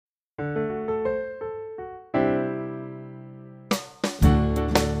You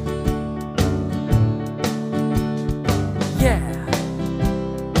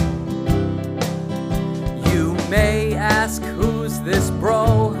may ask, who's this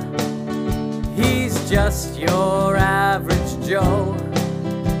bro? He's just your average Joe.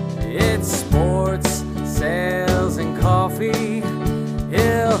 It's sports, sales, and coffee.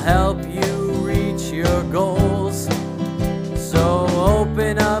 He'll help you reach your goals. So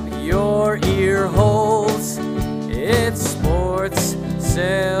open up your ear holes. It's sports,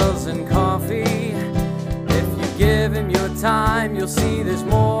 sales, and coffee. If you give him your time, you'll see there's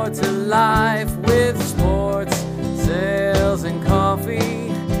more to life with sports, sales, and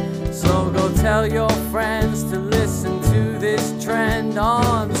coffee. So go tell your friends to listen to this trend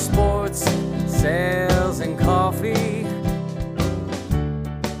on sports, sales, and coffee.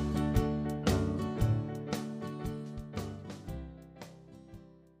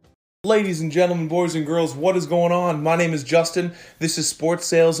 Ladies and gentlemen, boys and girls, what is going on? My name is Justin. This is Sports,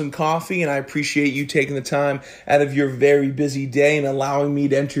 Sales, and Coffee, and I appreciate you taking the time out of your very busy day and allowing me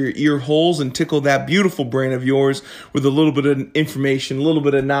to enter your ear holes and tickle that beautiful brain of yours with a little bit of information, a little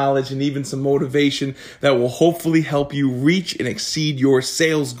bit of knowledge, and even some motivation that will hopefully help you reach and exceed your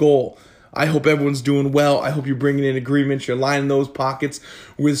sales goal. I hope everyone's doing well. I hope you're bringing in agreements. You're lining those pockets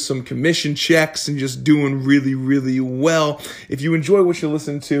with some commission checks and just doing really, really well. If you enjoy what you're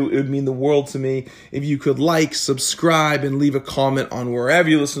listening to, it would mean the world to me if you could like, subscribe, and leave a comment on wherever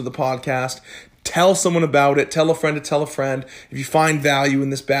you listen to the podcast. Tell someone about it. Tell a friend to tell a friend. If you find value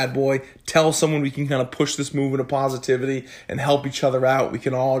in this bad boy, tell someone. We can kind of push this movement of positivity and help each other out. We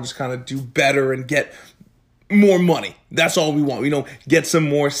can all just kind of do better and get more money. That's all we want. Get some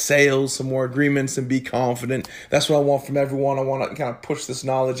more sales, some more agreements, and be confident. That's what I want from everyone. I want to kind of push this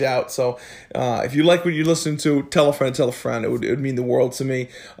knowledge out. So if you like what you're listening to, tell a friend, tell a friend. It would mean the world to me.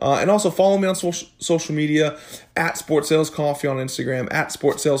 And also follow me on social media, at Sports Sales Coffee on Instagram, at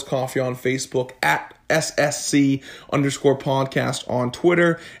Sports Sales Coffee on Facebook, at SSC_podcast on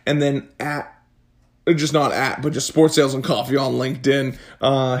Twitter, and then just Sports Sales and Coffee on LinkedIn.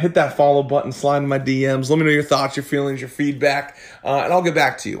 Hit that follow button, slide in my DMs. Let me know your thoughts, your feelings, your feedback, and I'll get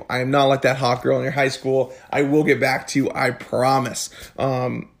back to you. I am not like that hot girl in your high school. I will get back to you, I promise.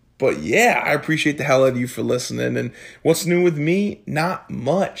 But yeah, I appreciate the hell out of you for listening. And what's new with me? Not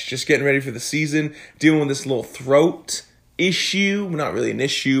much. Just getting ready for the season, dealing with this little throat issue. Not really an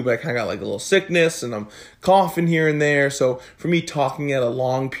issue, but I kind of got like a little sickness, and I'm coughing here and there. So for me, talking at a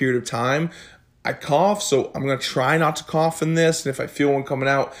long period of time, I cough, so I'm going to try not to cough in this, and if I feel one coming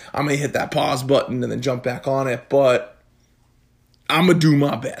out, I'm going to hit that pause button and then jump back on it, but I'm going to do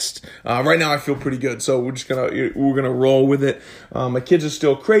my best. Right now I feel pretty good, so we're going to roll with it. My kids are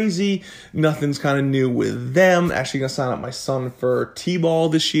still crazy. Nothing's kind of new with them. Actually going to sign up my son for T-ball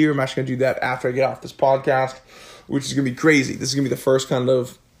this year. I'm actually going to do that after I get off this podcast, which is going to be crazy. This is going to be the first kind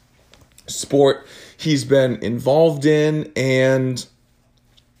of sport he's been involved in, and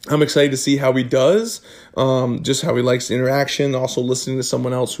I'm excited to see how he does, just how he likes the interaction, also listening to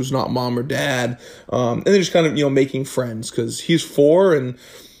someone else who's not mom or dad, and then just kind of, making friends, because he's 4, and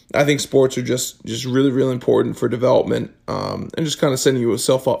I think sports are just really, really important for development, and just kind of setting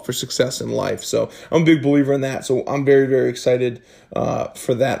yourself up for success in life. So I'm a big believer in that, so I'm very, very excited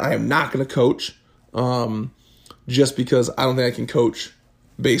for that. I am not going to coach, just because I don't think I can coach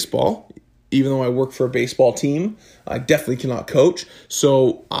baseball. Even though I work for a baseball team, I definitely cannot coach.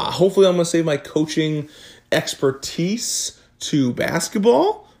 So hopefully I'm going to save my coaching expertise to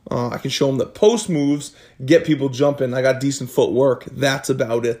basketball. I can show them the post moves, get people jumping. I got decent footwork. That's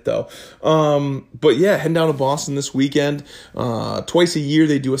about it, though. But yeah, heading down to Boston this weekend. Twice a year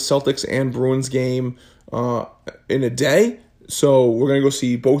they do a Celtics and Bruins game in a day. So we're going to go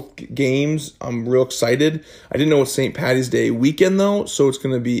see both games. I'm real excited. I didn't know it's St. Paddy's Day weekend, though, so it's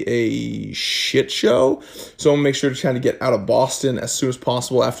going to be a shit show. So I'm going to make sure to try to get out of Boston as soon as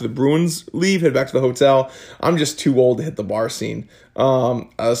possible after the Bruins leave, head back to the hotel. I'm just too old to hit the bar scene,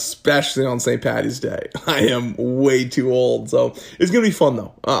 especially on St. Paddy's Day. I am way too old, so it's going to be fun,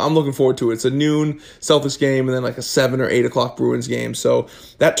 though. I'm looking forward to it. It's a noon Celtics game and then like a 7 or 8 o'clock Bruins game, so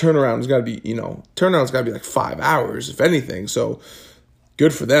that turnaround's got to be, turnaround's got to be like 5 hours, if anything, so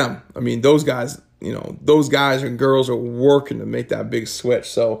good for them. I mean, those guys and girls are working to make that big switch.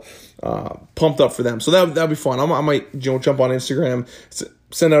 So pumped up for them. So that'll be fun. I might jump on Instagram,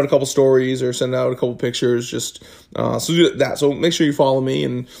 send out a couple stories or send out a couple pictures. Just so do that. So make sure you follow me.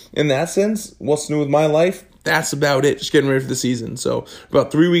 And in that sense, what's new with my life? That's about it. Just getting ready for the season. So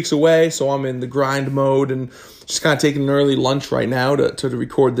about 3 weeks away. So I'm in the grind mode and just kind of taking an early lunch right now to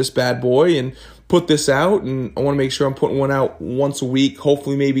record this bad boy and put this out, and I want to make sure I'm putting one out once a week,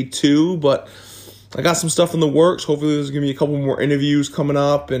 hopefully maybe 2, but I got some stuff in the works. Hopefully there's going to be a couple more interviews coming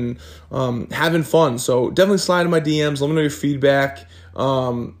up, and having fun. So definitely slide in my DMs. Let me know your feedback.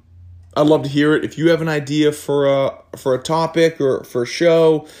 I'd love to hear it. If you have an idea for a topic or for a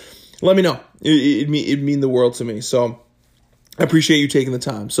show, let me know. It'd mean the world to me. So I appreciate you taking the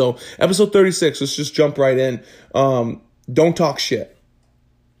time. So episode 36, let's just jump right in. Don't talk shit.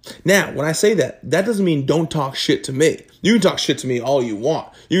 Now, when I say that doesn't mean don't talk shit to me. You can talk shit to me all you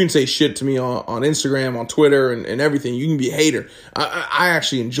want. You can say shit to me on Instagram, on Twitter, and everything. You can be a hater. I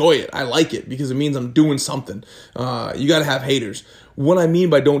actually enjoy it. I like it because it means I'm doing something. You got to have haters. What I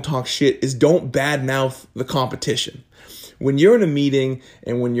mean by don't talk shit is don't badmouth the competition. When you're in a meeting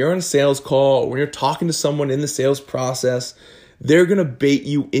and when you're on a sales call, or when you're talking to someone in the sales process, they're going to bait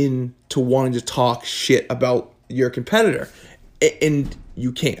you into wanting to talk shit about your competitor. And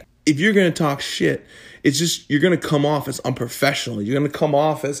you can't. If you're going to talk shit, it's just, you're going to come off as unprofessional. You're going to come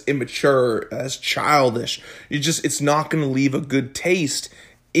off as immature, as childish. It's not going to leave a good taste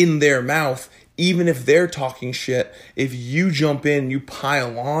in their mouth. Even if they're talking shit, if you jump in, you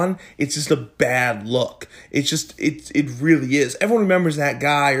pile on, it's just a bad look. It really is. Everyone remembers that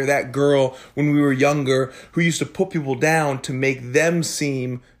guy or that girl when we were younger who used to put people down to make them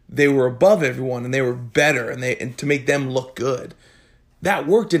seem they were above everyone and they were better and to make them look good. That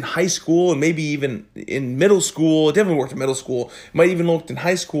worked in high school and maybe even in middle school. It definitely worked in middle school. It might even worked in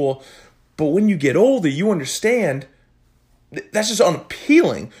high school. But when you get older, you understand that's just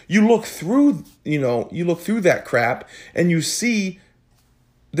unappealing. You look through that crap and you see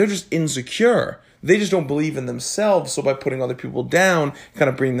they're just insecure. They just don't believe in themselves. So by putting other people down, kind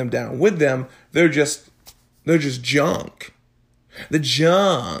of bringing them down with them, they're just junk. The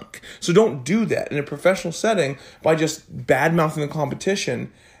junk. So don't do that in a professional setting by just bad-mouthing the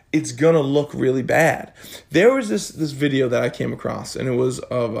competition. It's going to look really bad. There was this video that I came across, and it was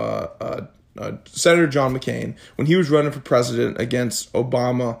of Senator John McCain when he was running for president against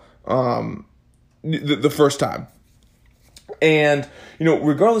Obama the first time. And,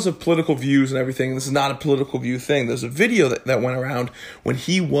 regardless of political views and everything, this is not a political view thing. There's a video that went around when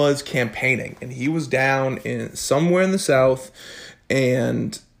he was campaigning, and he was down in somewhere in the South,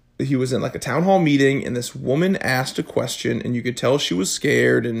 and he was in like a town hall meeting, and this woman asked a question, and you could tell she was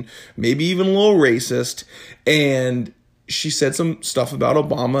scared and maybe even a little racist. And she said some stuff about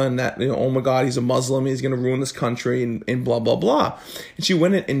Obama and that, oh my God, he's a Muslim, he's going to ruin this country and blah, blah, blah. And she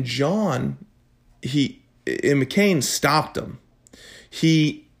went in, and McCain stopped him.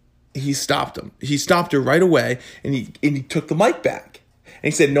 He stopped him. He stopped her right away, and he took the mic back.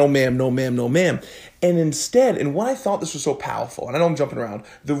 And he said, no, ma'am, no, ma'am, no, ma'am. And instead, and why I thought this was so powerful, and I know I'm jumping around,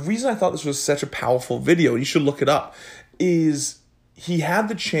 the reason I thought this was such a powerful video, and you should look it up, is he had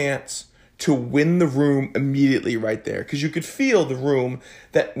the chance to win the room immediately right there. Because you could feel the room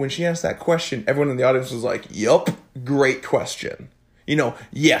that when she asked that question, everyone in the audience was like, yup, great question.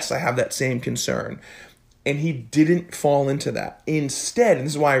 Yes, I have that same concern. And he didn't fall into that. Instead, and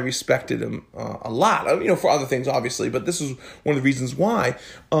this is why I respected him a lot, for other things, obviously, but this is one of the reasons why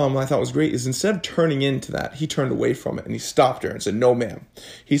I thought was great, is instead of turning into that, he turned away from it, and he stopped her and said, no, ma'am.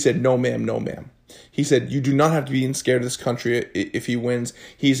 He said, no, ma'am, no, ma'am. He said, you do not have to be scared of this country if he wins.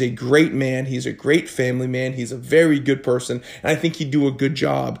 He's a great man. He's a great family man. He's a very good person. And I think he'd do a good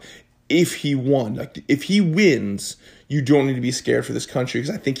job if he won. Like, if he wins, you don't need to be scared for this country,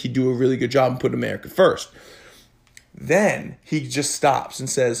 because I think he'd do a really good job and put America first. Then he just stops and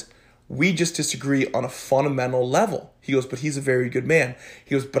says, we just disagree on a fundamental level. He goes, but he's a very good man.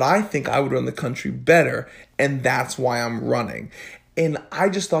 He goes, but I think I would run the country better, and that's why I'm running. And I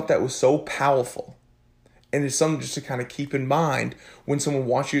just thought that was so powerful. And it's something just to kind of keep in mind when someone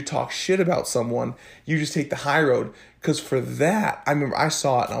wants you to talk shit about someone, you just take the high road. Because for that, I remember I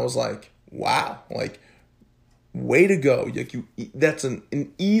saw it and I was like, wow, like, way to go. That's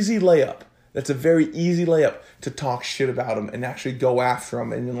an easy layup. That's a very easy layup to talk shit about him and actually go after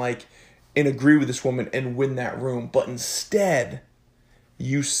him and agree with this woman and win that room. But instead,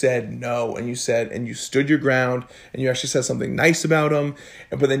 you said no, and you stood your ground, and you actually said something nice about him,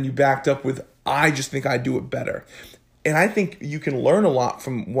 but then you backed up with, I just think I'd do it better. And I think you can learn a lot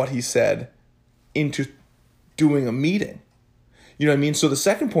from what he said into doing a meeting. You know what I mean? So the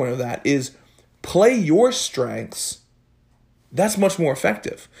second point of that is play your strengths. That's much more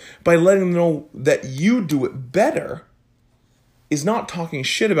effective. By letting them know that you do it better is not talking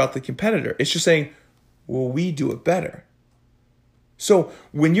shit about the competitor. It's just saying, well, we do it better. So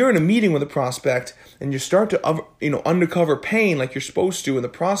when you're in a meeting with a prospect and you start to undercover pain like you're supposed to, and the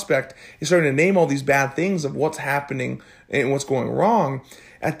prospect is starting to name all these bad things of what's happening and what's going wrong,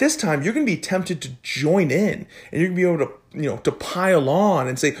 at this time you're going to be tempted to join in, and you're going to be able to pile on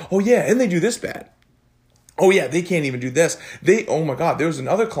and say, oh yeah, and they do this bad. Oh yeah, they can't even do this. Oh my God, there was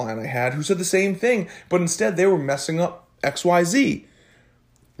another client I had who said the same thing, but instead they were messing up XYZ.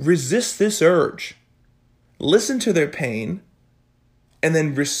 Resist this urge. Listen to their pain, and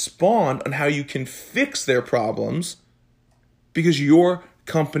then respond on how you can fix their problems because your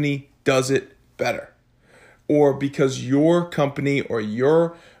company does it better, or because your company or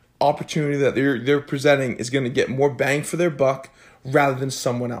your opportunity that they're presenting is going to get more bang for their buck rather than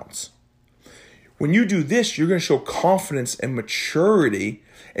someone else. When you do this, you're going to show confidence and maturity,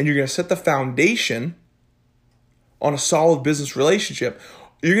 and you're going to set the foundation on a solid business relationship.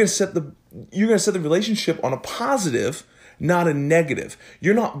 You're going to set the relationship on a positive, not a negative.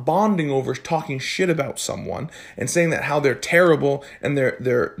 You're not bonding over talking shit about someone and saying that how they're terrible and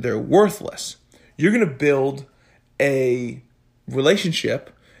they're worthless. You're going to build a relationship,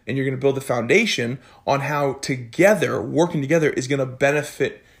 and you're going to build the foundation on how working together is going to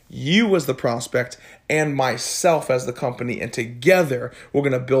benefit you as the prospect and myself as the company, and together we're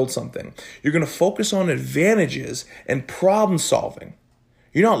going to build something. You're going to focus on advantages and problem solving.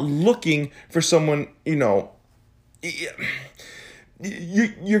 You're not looking for someone, you're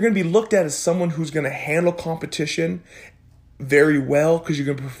going to be looked at as someone who's going to handle competition very well because you're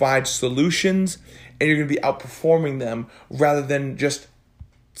going to provide solutions, and you're going to be outperforming them rather than just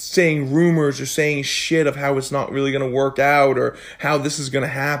saying rumors or saying shit of how it's not really going to work out or how this is going to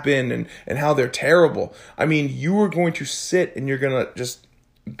happen and how they're terrible. I mean, you are going to sit and you're going to just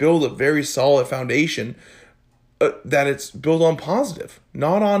build a very solid foundation that it's built on positive,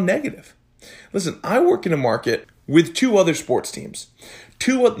 not on negative. Listen, I work in a market with 2 other sports teams.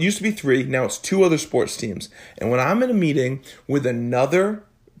 Used to be 3, now it's 2 other sports teams. And when I'm in a meeting with another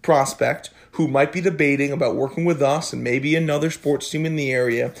prospect who might be debating about working with us and maybe another sports team in the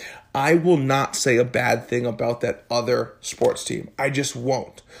area, I will not say a bad thing about that other sports team. I just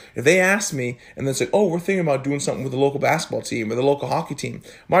won't. If they ask me and then say, oh, we're thinking about doing something with the local basketball team or the local hockey team,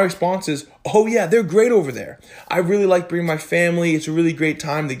 my response is, oh yeah, they're great over there. I really like bringing my family. It's a really great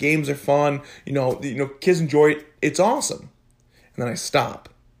time. The games are fun. Kids enjoy it. It's awesome. And then I stop.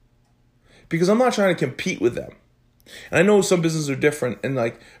 Because I'm not trying to compete with them. And I know some businesses are different,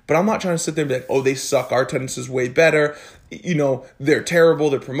 but I'm not trying to sit there and be like, oh, they suck. Our attendance is way better. They're terrible.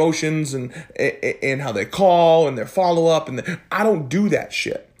 Their promotions and how they call and their follow up. I don't do that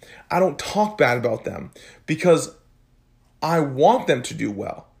shit. I don't talk bad about them because I want them to do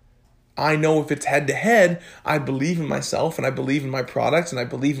well. I know if it's head to head, I believe in myself and I believe in my products and I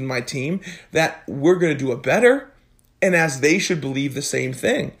believe in my team that we're going to do it better, and as they should believe the same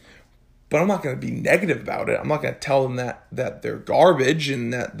thing. But I'm not going to be negative about it. I'm not going to tell them that they're garbage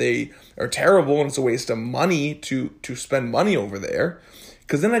and that they are terrible and it's a waste of money to spend money over there,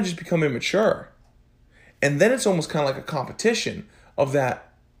 because then I just become immature. And then it's almost kind of like a competition of that.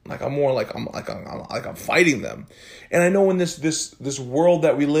 I'm fighting them. And I know in this world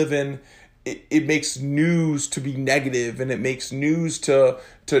that we live in, it makes news to be negative, and it makes news to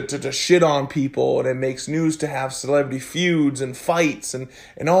shit on people, and it makes news to have celebrity feuds and fights and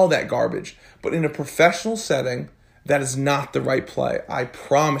all that garbage. But in a professional setting, that is not the right play. I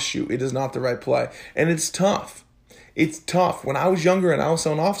promise you, it is not the right play. And it's tough. It's tough. When I was younger and I was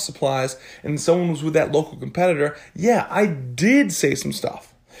selling office supplies and someone was with that local competitor, yeah, I did say some stuff.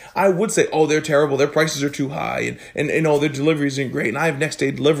 I would say, oh, they're terrible, their prices are too high, and oh, their delivery isn't great, and I have next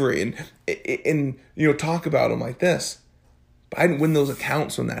day delivery, and talk about them like this. But I didn't win those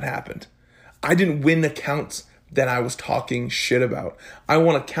accounts when that happened. I didn't win accounts that I was talking shit about. I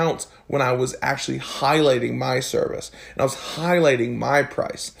won accounts when I was actually highlighting my service, and I was highlighting my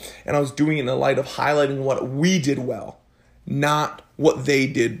price, and I was doing it in the light of highlighting what we did well, not what they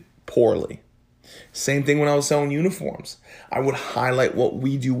did poorly. Same thing when I was selling uniforms. I would highlight what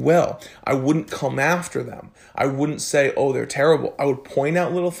we do well. I wouldn't come after them. I wouldn't say, oh, they're terrible. I would point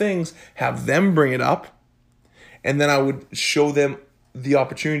out little things, have them bring it up, and then I would show them the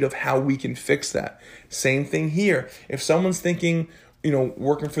opportunity of how we can fix that. Same thing here. If someone's thinking,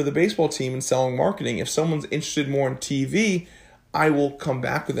 working for the baseball team and selling marketing, if someone's interested more in TV, I will come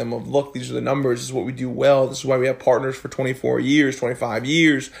back with them of, look, these are the numbers. This is what we do well. This is why we have partners for 24 years, 25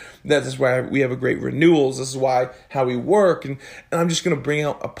 years. This is why we have a great renewals. This is how we work. And I'm just going to bring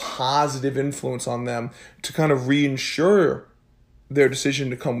out a positive influence on them to kind of reinsure their decision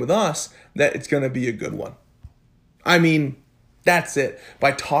to come with us that it's going to be a good one. I mean, That's it.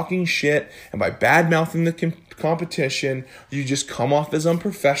 By talking shit and by bad-mouthing the competition, you just come off as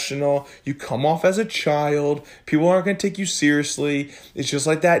unprofessional. You come off as a child. People aren't going to take you seriously. It's just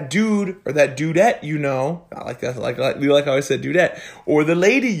like that dude or that dudette, I like that. Like how I said dudette. Or the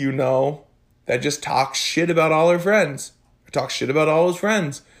lady, that just talks shit about all her friends. Or talks shit about all his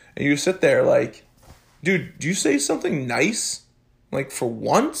friends. And you sit there like, dude, do you say something nice? Like, for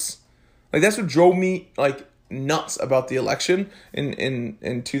once? Like, that's what drove me, like, nuts about the election in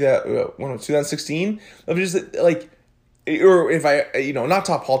 2016. Of just like, or if I not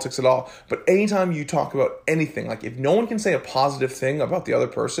talk politics at all, but anytime you talk about anything, like if no one can say a positive thing about the other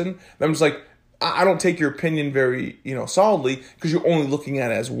person, I'm just like, I don't take your opinion very solidly, because you're only looking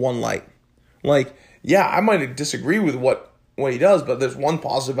at it as one light. Like, yeah, I might disagree with what he does, but there's one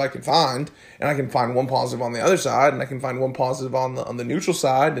positive I can find, and I can find one positive on the other side, and I can find one positive on the neutral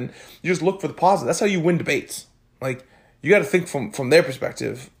side, and you just look for the positive. That's how you win debates. Like, you got to think from their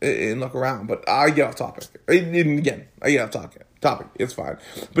perspective and look around. But I get off topic. I get off topic. It's fine.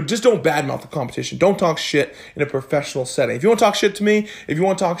 But just don't badmouth the competition. Don't talk shit in a professional setting. If you want to talk shit to me, if you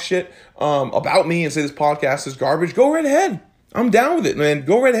want to talk shit about me and say this podcast is garbage, go right ahead. I'm down with it, man.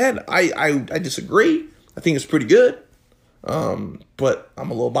 Go right ahead. I disagree. I think it's pretty good. But I'm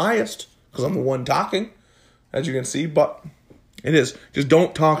a little biased because I'm the one talking, as you can see, but it is. Just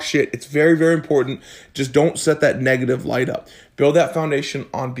don't talk shit. It's very, very important. Just don't set that negative light up. Build that foundation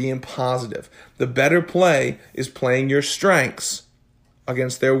on being positive. The better play is playing your strengths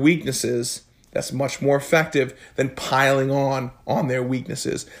against their weaknesses. That's much more effective than piling on their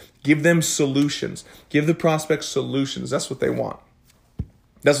weaknesses. Give them solutions. Give the prospects solutions. That's what they want.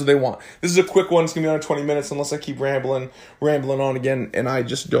 That's what they want. This is a quick one. It's going to be under 20 minutes unless I keep rambling on again, and I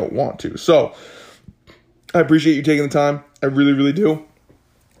just don't want to. So, I appreciate you taking the time. I really, really do.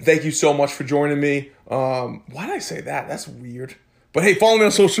 Thank you so much for joining me. Why did I say that? That's weird. But hey, follow me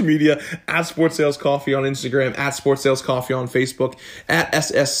on social media, at Sports Sales Coffee on Instagram, at Sports Sales Coffee on Facebook, at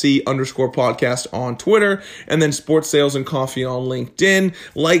SSC_podcast on Twitter, and then Sports Sales and Coffee on LinkedIn.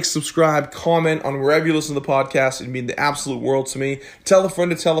 Like, subscribe, comment on wherever you listen to the podcast. It'd mean the absolute world to me. Tell a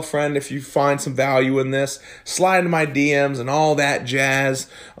friend to tell a friend if you find some value in this. Slide into my DMs and all that jazz,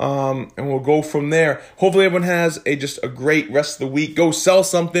 and we'll go from there. Hopefully everyone has just a great rest of the week. Go sell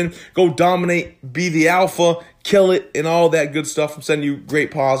something. Go dominate. Be the alpha. Kill it and all that good stuff. I'm sending you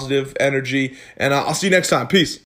great positive energy. And I'll see you next time. Peace.